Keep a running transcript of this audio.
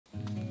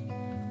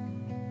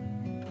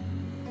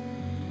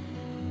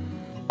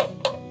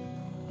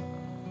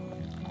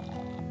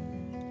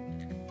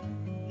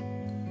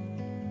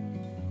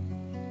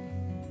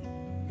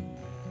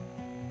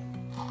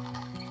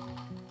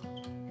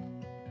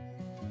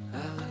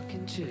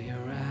into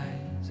your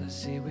eyes, I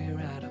see we're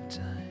out of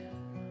time.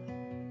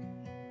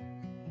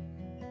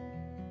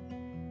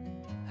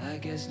 I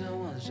guess no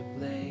one's to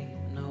blame,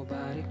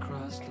 nobody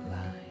crossed the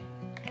line.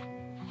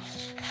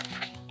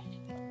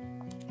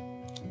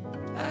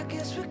 I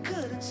guess we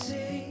couldn't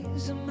see,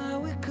 somehow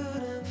we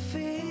couldn't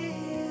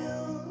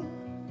feel.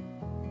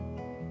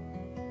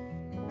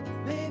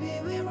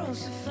 Maybe we rose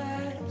so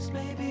fast,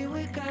 maybe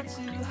we got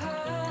too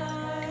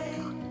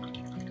high.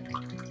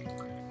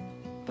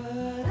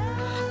 But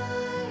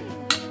I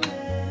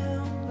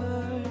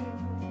remember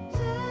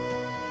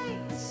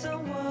days I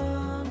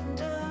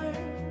wonder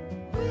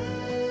we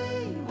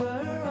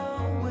were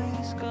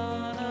always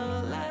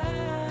gonna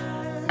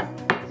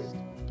last.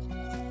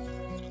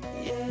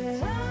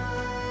 Yeah,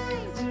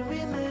 I do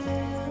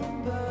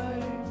remember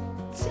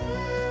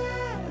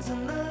tears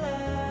and the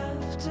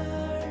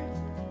laughter.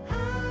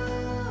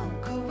 How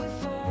could we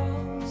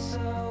fall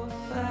so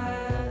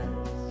fast?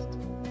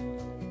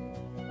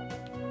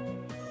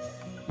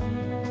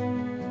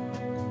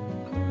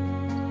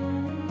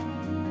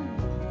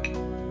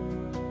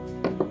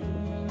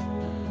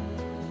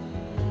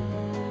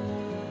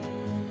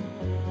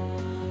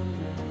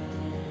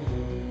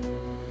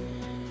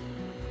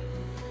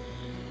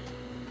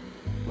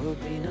 Will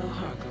be no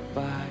hard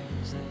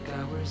goodbyes like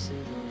our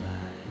civil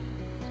life.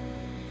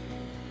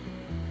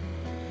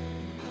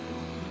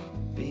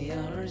 Be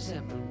on our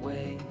separate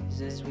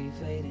ways as we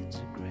fade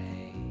into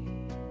gray.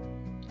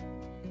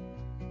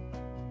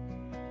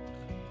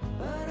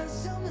 But I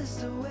still miss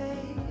the way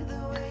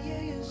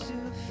you used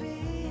to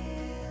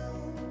feel.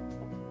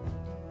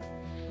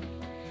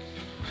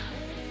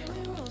 Maybe we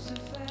rose too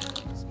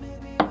fast,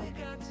 maybe we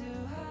got too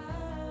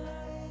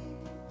high.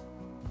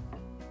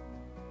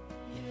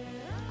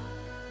 Yeah,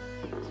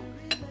 I do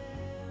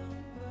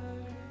remember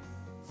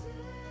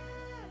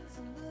tears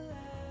and the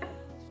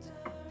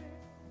laughter.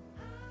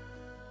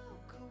 How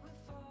could we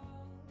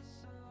fall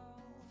so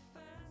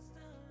fast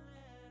and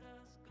let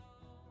us go?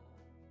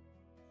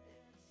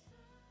 It's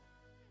time to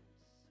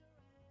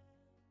surrender.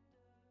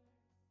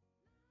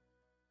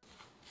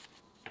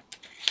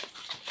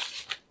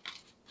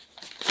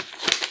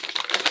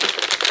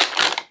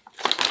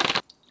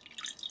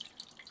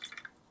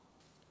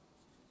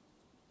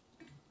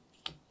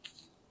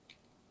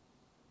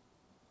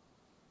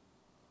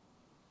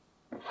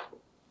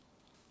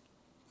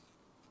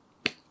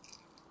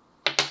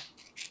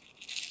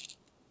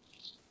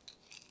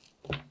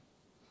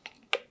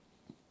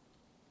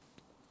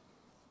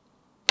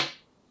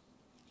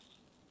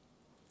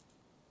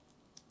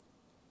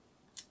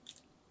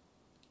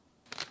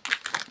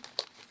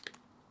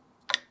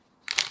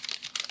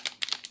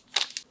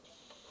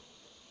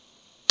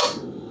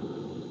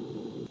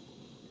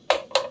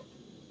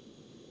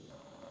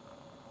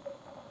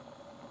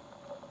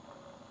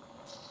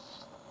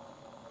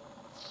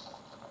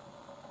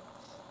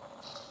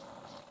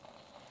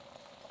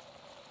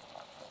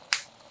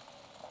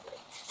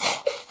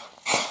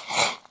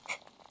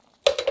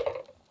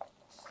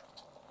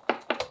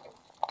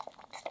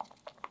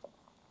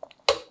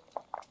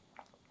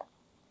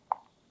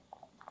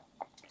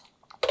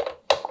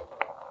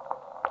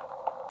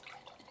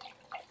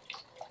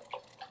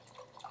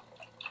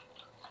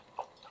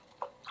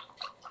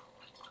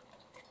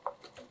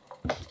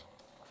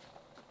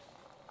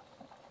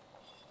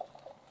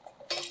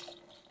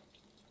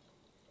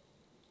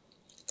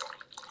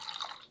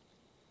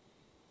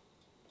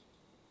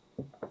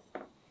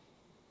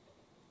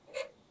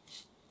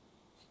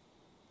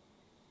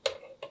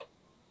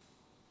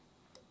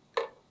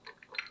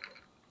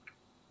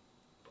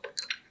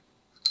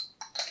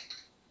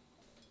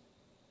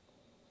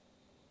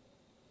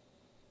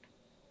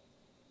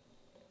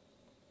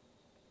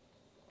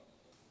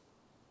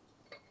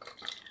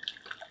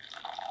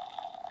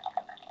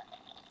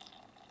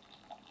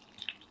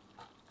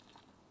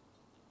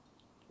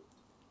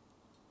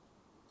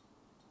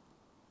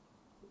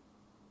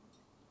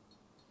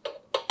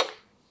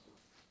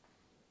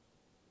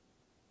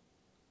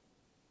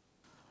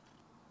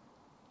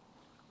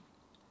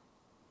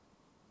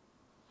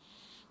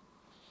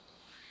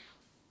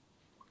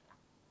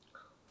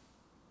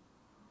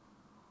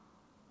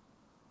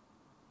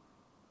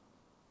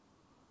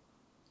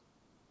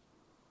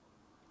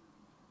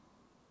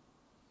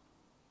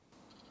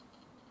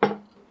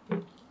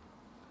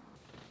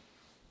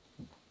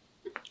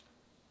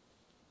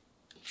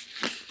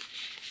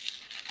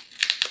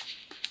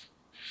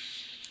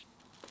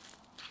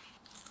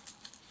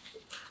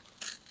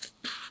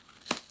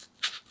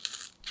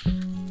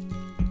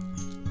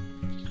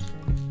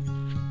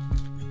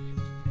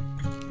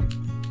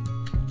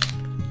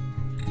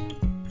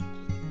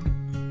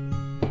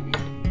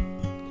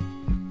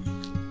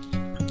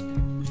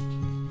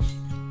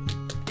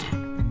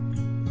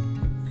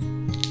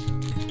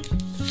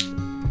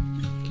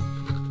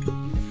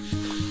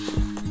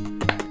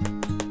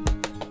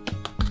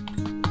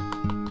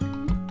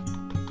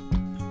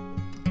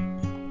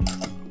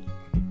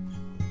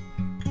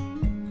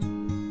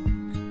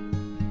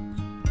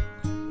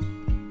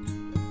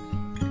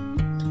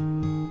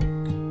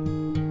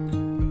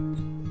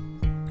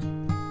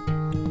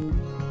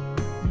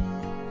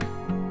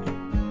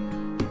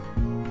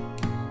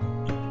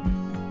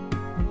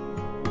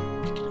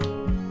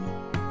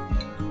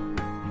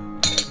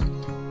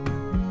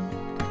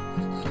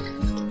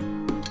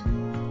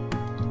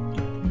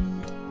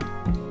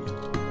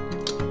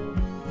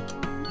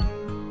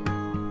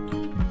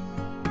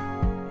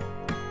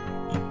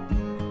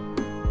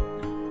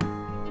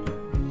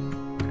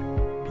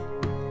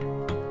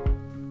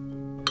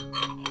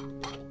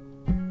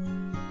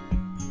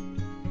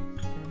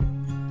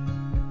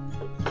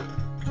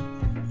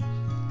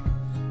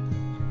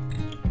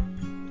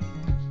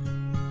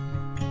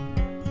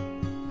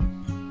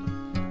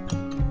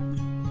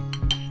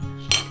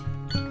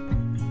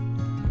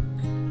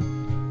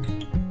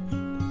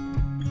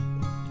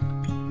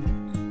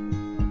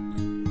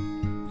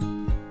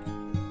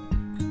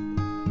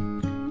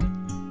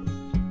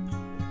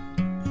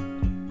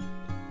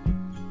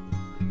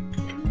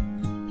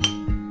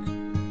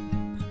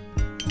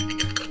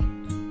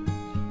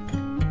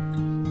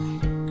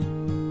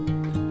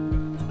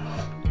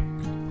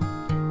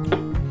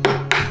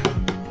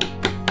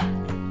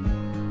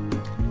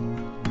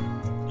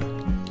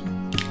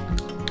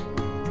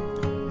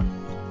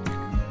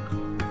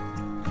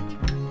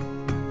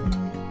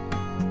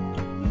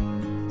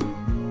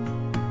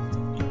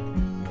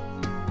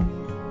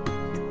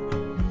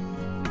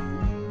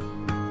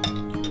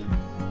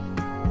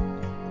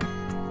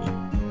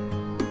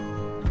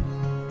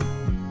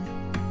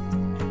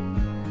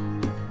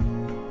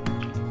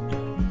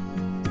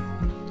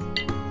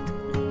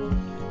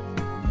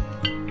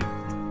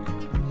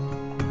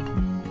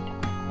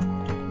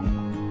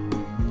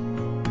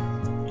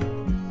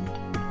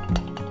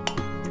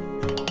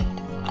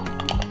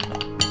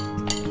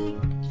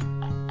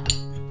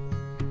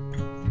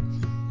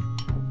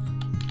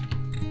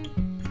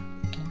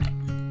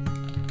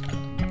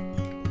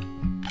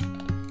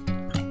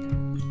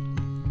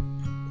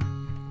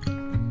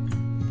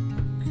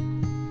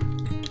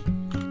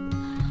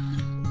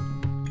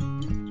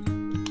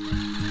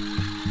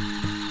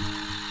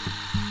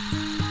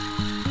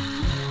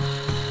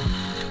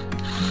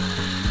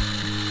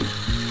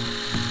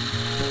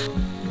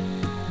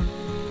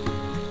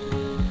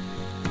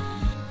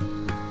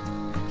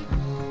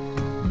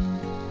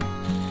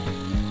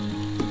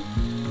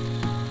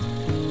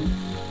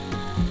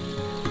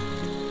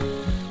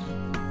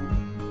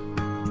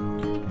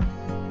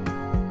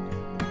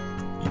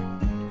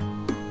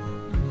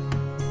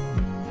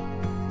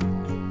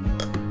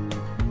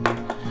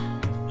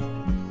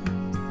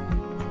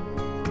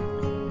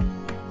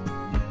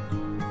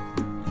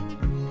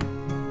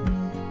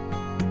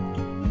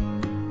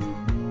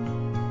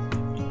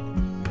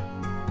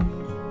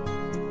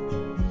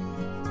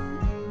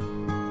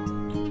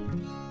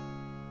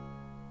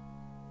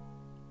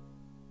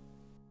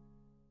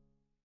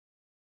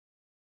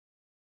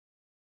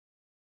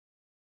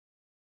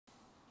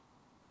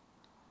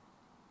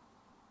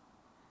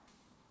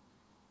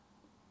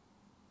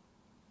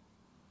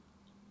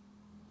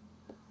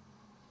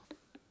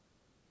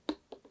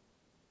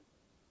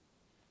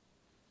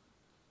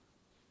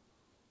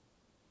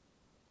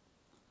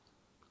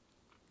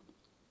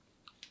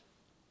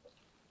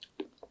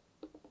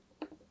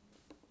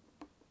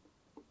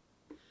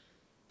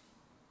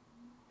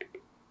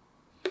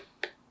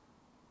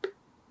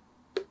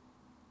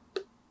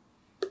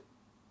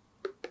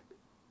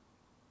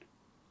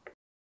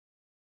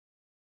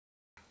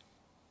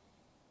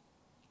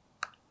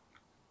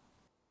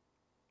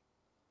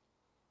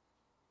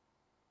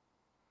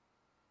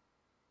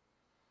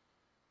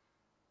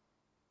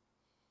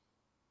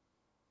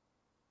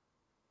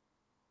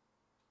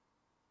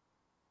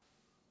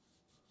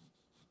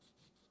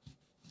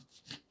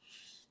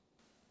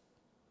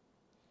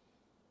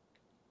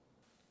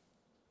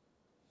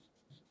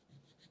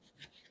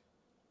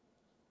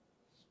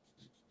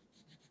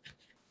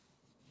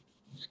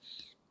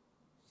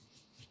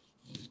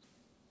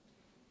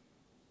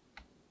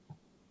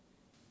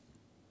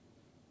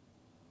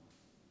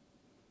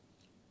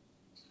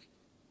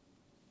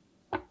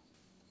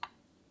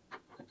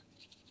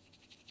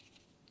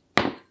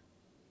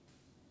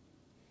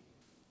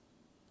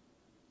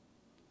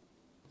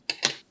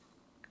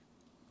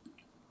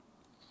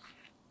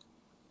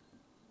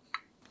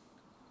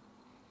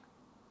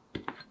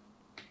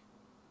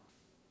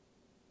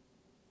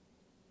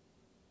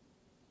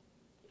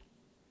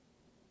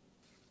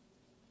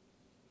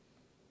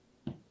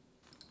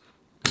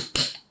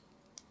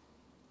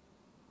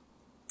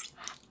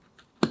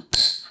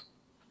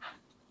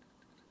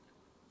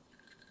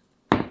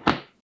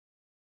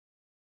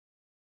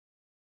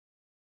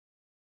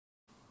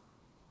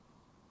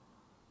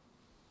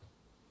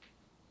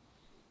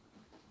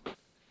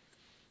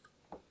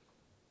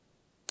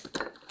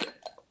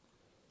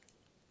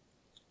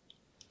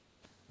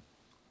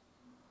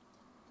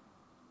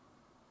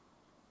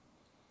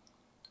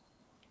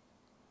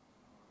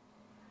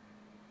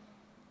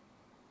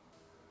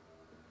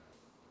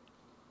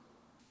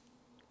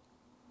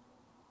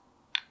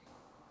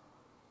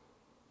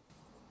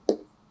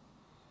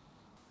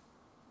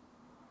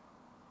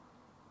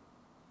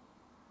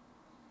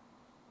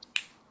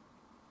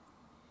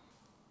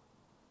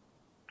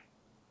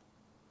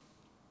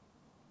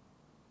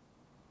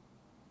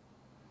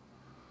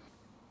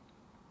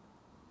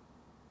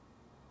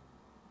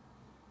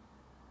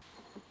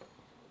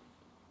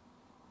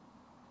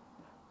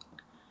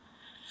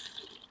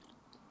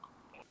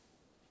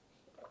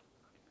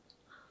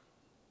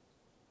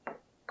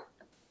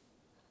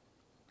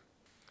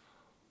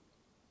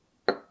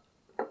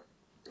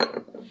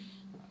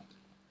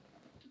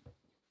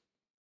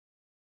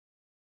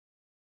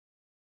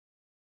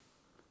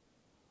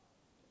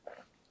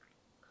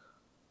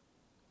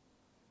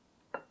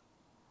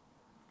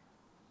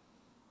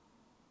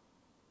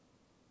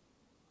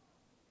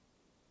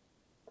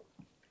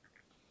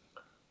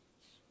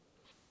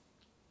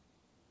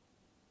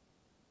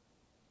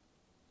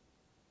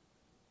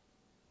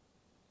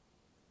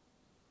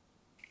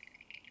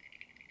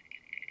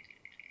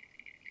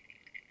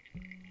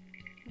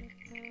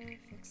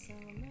 like summer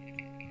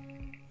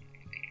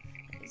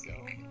is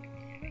over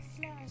in a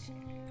flash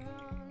and you're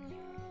on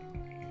your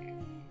way.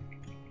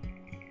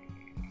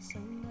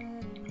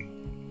 Somebody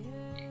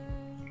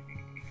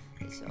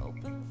near is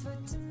hoping for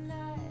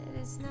tonight.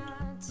 It's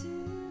not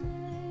too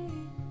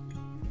late.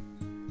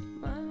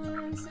 My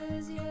mind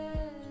says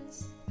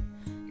yes.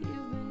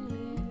 You've been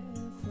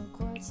here for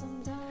quite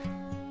some time.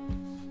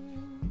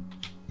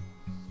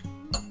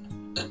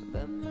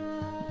 But my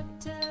heart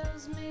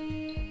tells me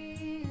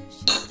you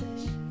should stay a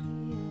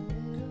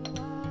little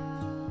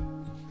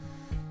while.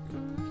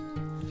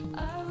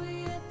 Are we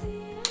at the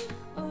end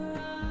or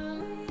are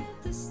we at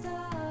the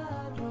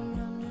start?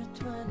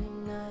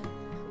 129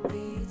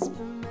 beats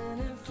per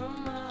minute from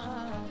my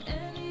heart.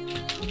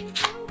 Anywhere we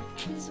go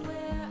is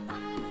where I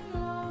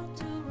long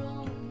to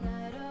roam.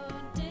 Night or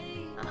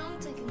day, I'm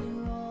taking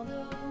you all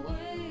the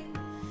way.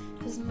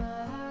 'Cause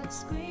my heart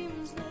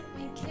screams, let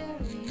me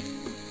carry you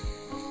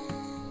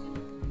home.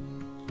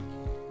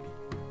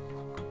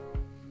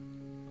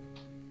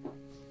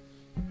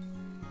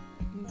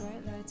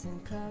 Bright lights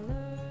and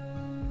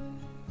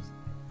colors,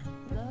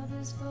 love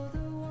is for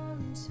the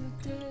ones who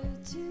dare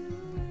to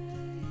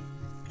wait.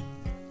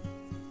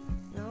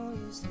 No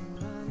use in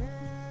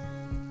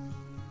running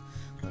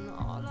when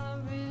all I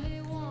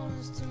really want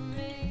is to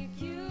make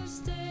you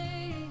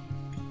stay.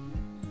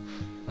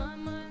 My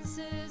mind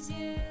says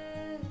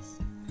yes,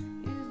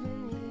 you've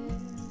been here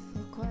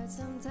for quite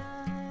some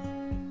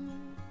time.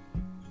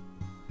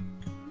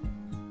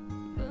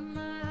 But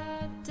my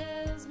heart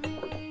tells me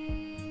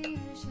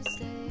you should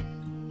stay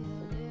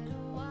a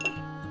little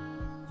while.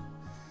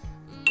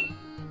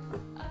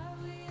 Are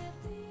we at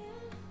the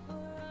end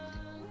or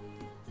are we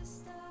at the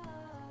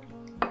start?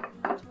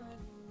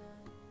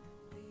 129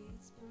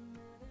 beats per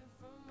minute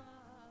from my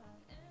heart.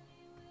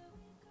 Anywhere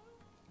we go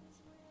is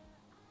where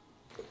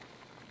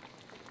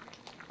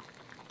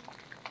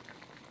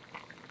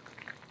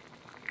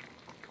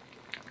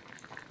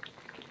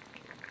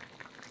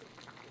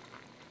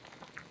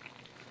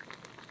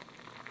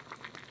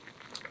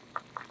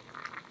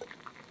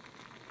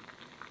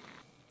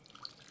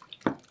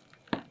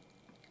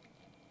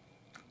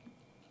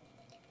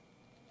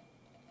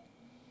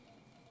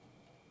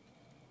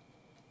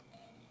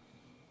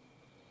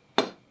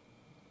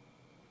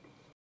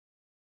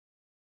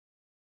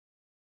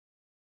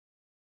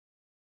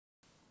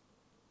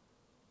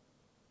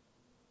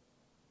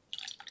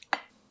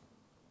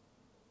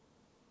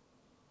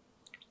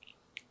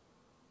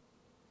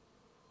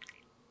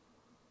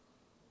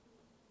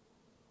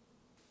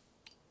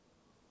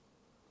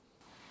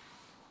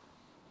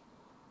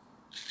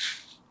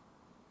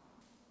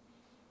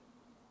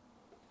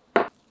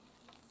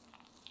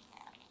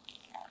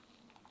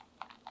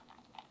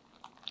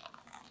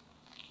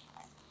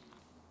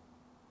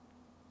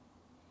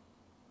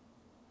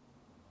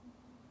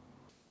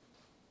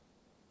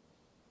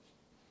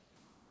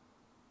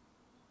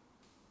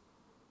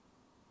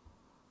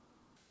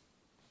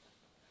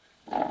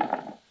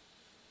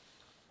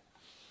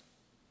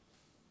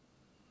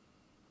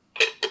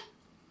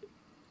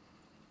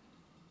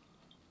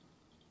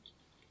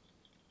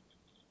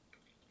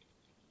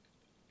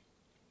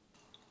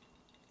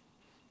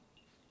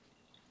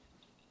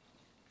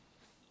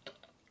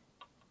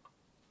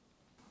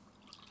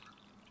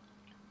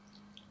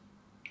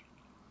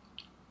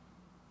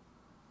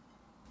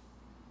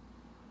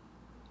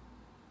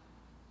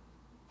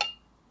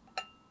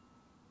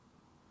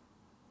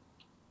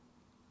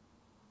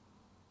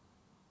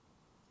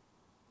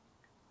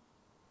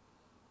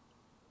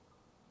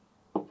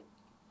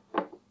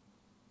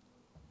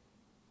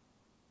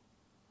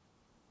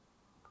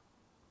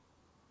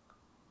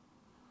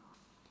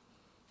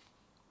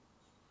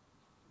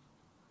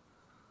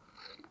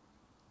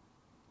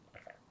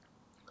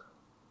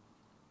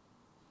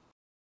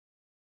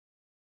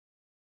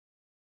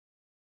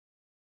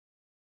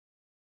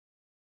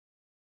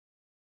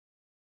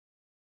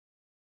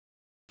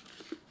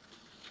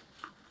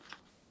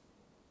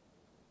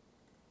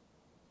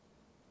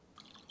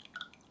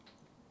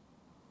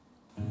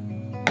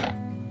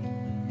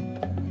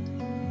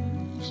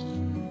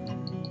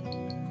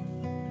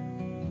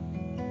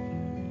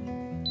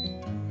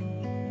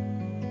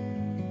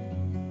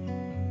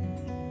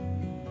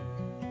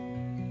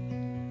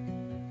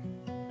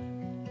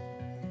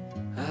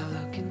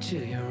into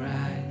your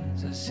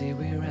eyes, I see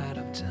we're out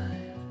of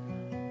time.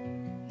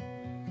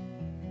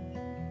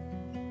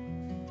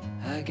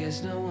 I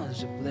guess no one's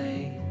to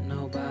blame,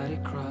 nobody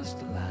crossed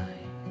the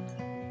line.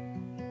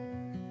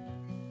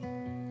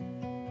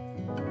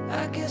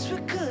 I guess we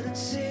couldn't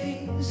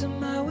see,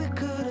 somehow we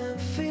couldn't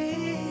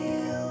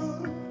feel.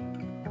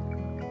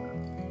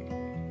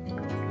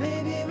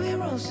 Maybe we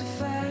rose too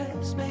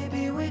fast,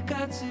 maybe we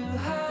got too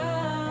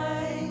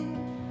high.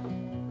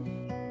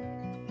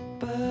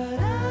 But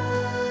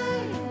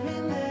I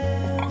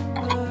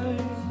remember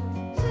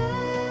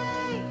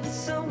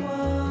days I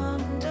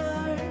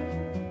wonder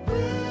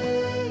we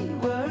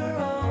were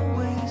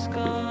always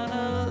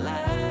gonna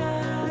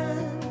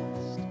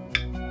last.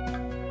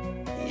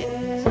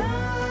 Yeah,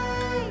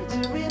 I do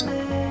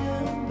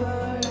remember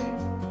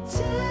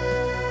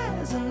days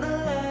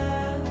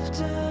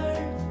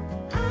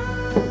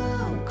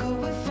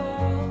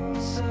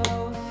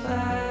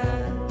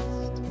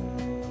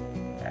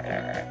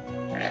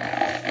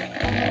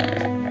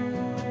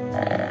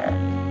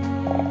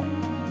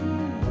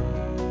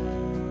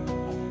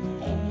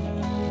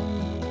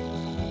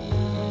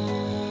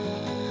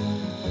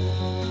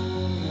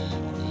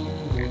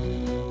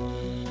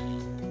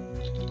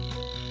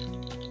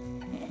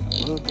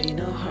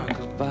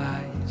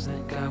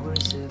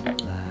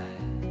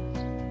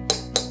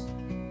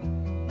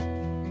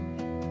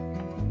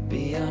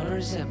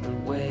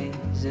separate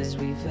ways as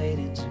we fade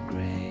into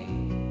gray.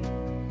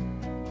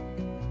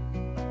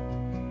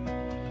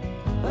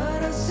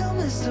 But I still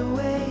miss the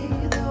way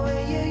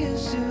you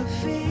used to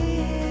feel.